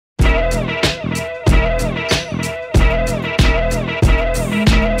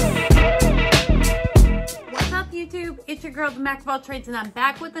your girl, the Mac of all trades, and I'm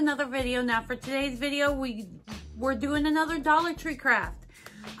back with another video. Now for today's video, we're doing another Dollar Tree craft.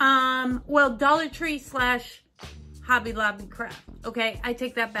 Well, Dollar Tree slash Hobby Lobby craft. Okay, I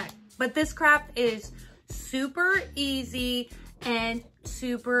take that back. But this craft is super easy and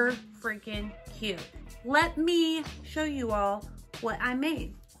super freaking cute. Let me show you all what I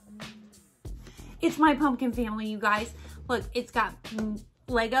made. It's my pumpkin family, you guys. Look, it's got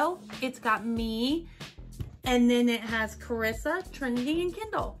Lego, it's got me, and then it has Carissa, Trinity, and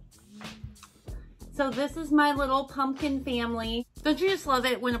Kendall. So this is my little pumpkin family. Don't you just love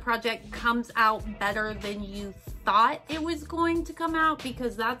it when a project comes out better than you thought it was going to come out?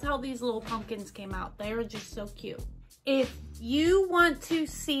 Because that's how these little pumpkins came out. They're just so cute. If you want to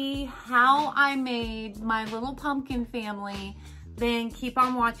see how I made my little pumpkin family, then keep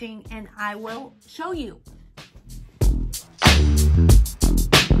on watching and I will show you.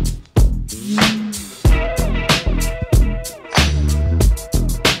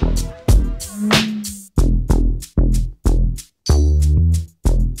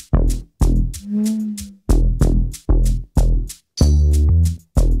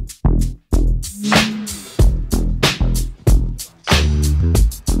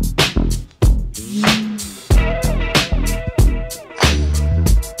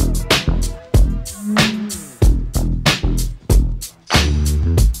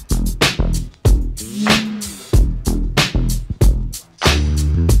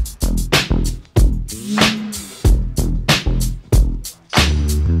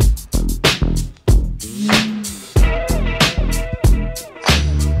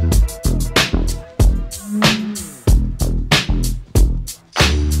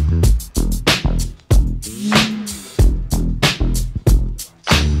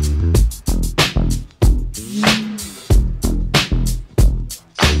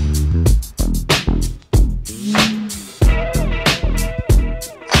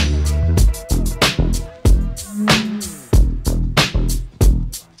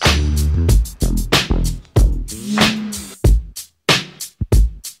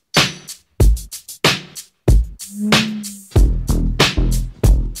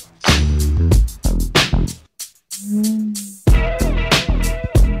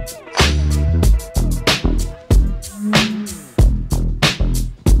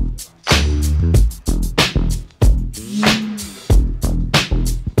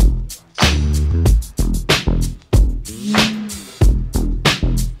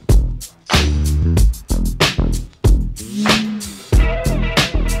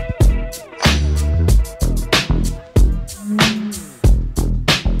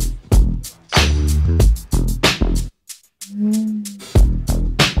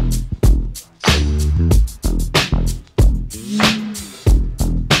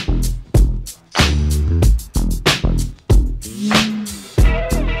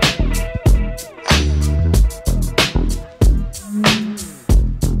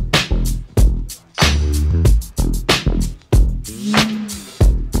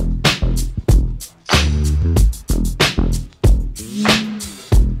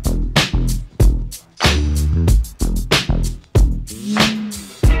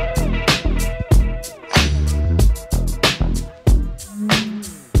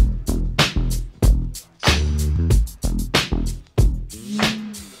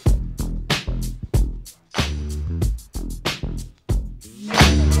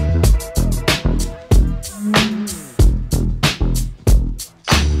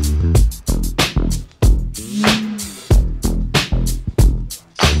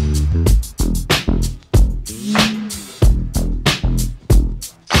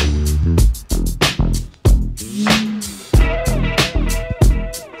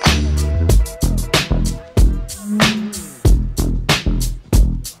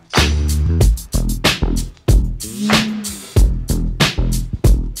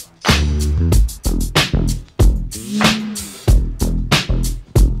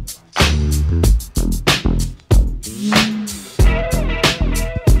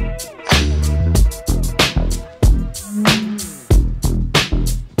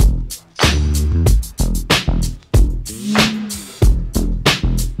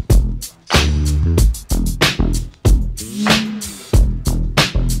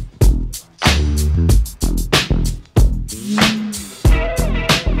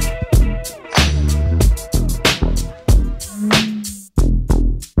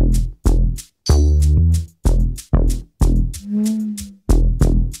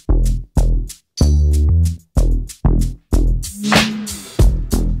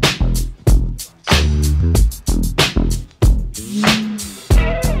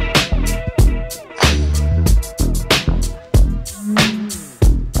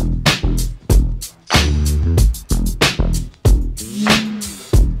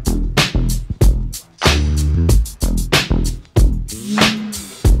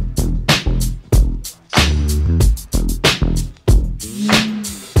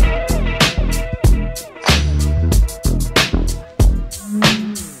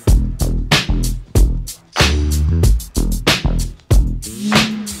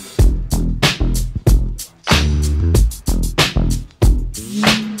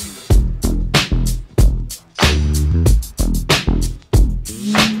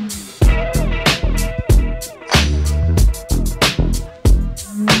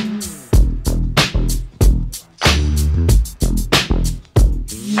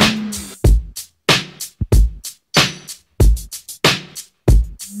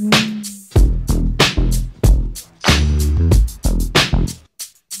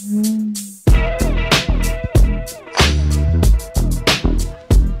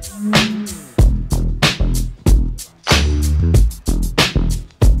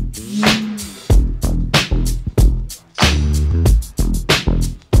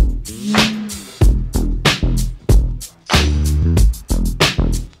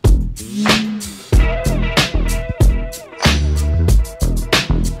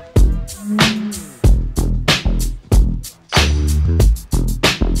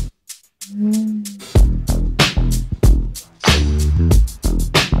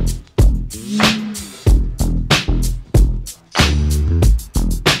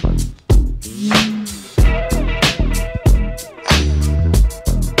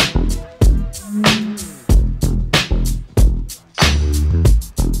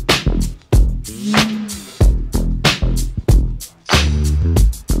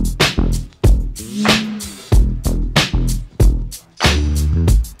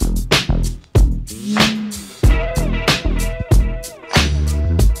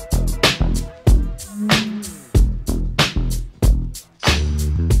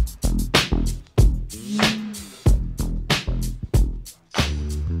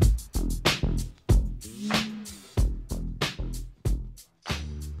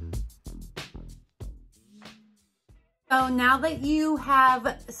 that you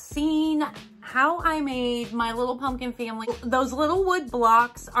have seen how I made my little pumpkin family, those little wood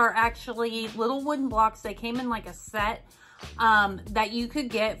blocks are actually little wooden blocks. They came in like a set that you could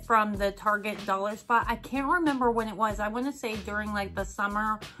get from the Target dollar spot. I can't remember when it was. I want to say during like the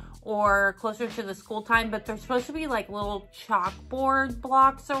summer or closer to the school time, but they're supposed to be like little chalkboard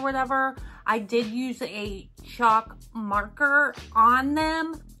blocks or whatever. I did use a chalk marker on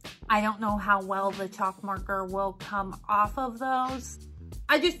them. I don't know how well the chalk marker will come off of those.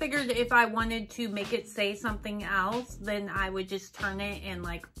 I just figured if I wanted to make it say something else, then I would just turn it and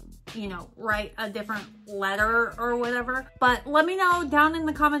like, you know, write a different letter or whatever. But let me know down in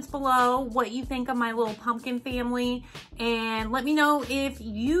the comments below what you think of my little pumpkin family, and let me know if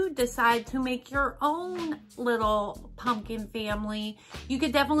you decide to make your own little pumpkin family. You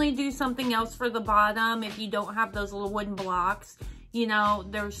could definitely do something else for the bottom if you don't have those little wooden blocks. You know,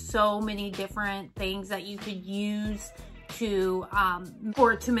 there's so many different things that you could use to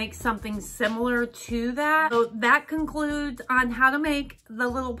or to make something similar to that. So that concludes on how to make the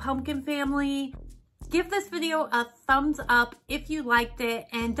little pumpkin family. Give this video a thumbs up if you liked it,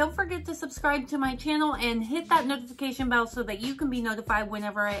 and don't forget to subscribe to my channel and hit that notification bell so that you can be notified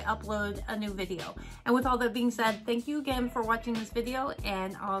whenever I upload a new video. And with all that being said, thank you again for watching this video,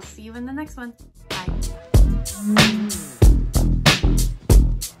 and I'll see you in the next one. Bye.